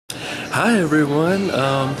Hi everyone.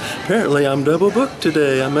 Apparently I'm double booked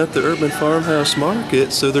today. I'm at the Urban Farmhouse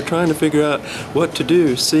Market, so they're trying to figure out what to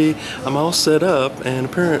do. See, I'm all set up and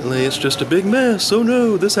apparently it's just a big mess. Oh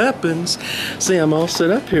no, this happens. See, I'm all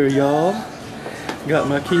set up here, y'all. Got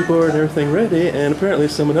my keyboard and everything ready, and apparently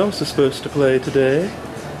someone else is supposed to play today.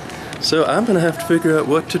 So I'm gonna have to figure out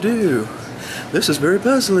what to do. This is very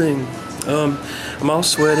puzzling. I'm all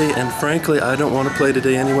sweaty, and frankly I don't want to play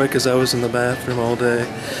today anyway because I was in the bathroom all day.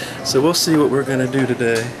 So we'll see what we're gonna do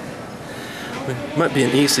today. It might be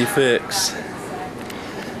an easy fix.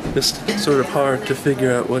 Just sort of hard to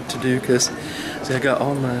figure out what to do because see, I got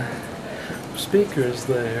all my speakers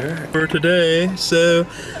there for today, so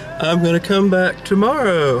I'm gonna come back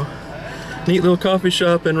tomorrow. Neat little coffee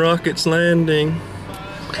shop in Rockets Landing,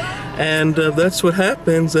 and that's what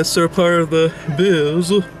happens. That's sort of part of the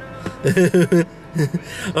biz.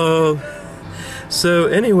 So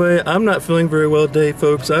anyway, I'm not feeling very well today,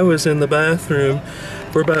 folks. I was in the bathroom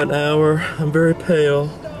for about an hour. I'm very pale,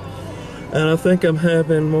 and I think I'm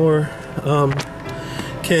having more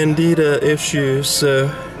candida issues.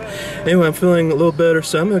 So anyway, I'm feeling a little better,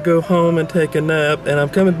 so I'm gonna go home and take a nap, and I'm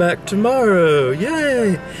coming back tomorrow.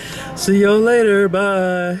 Yay! See y'all later.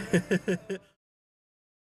 Bye.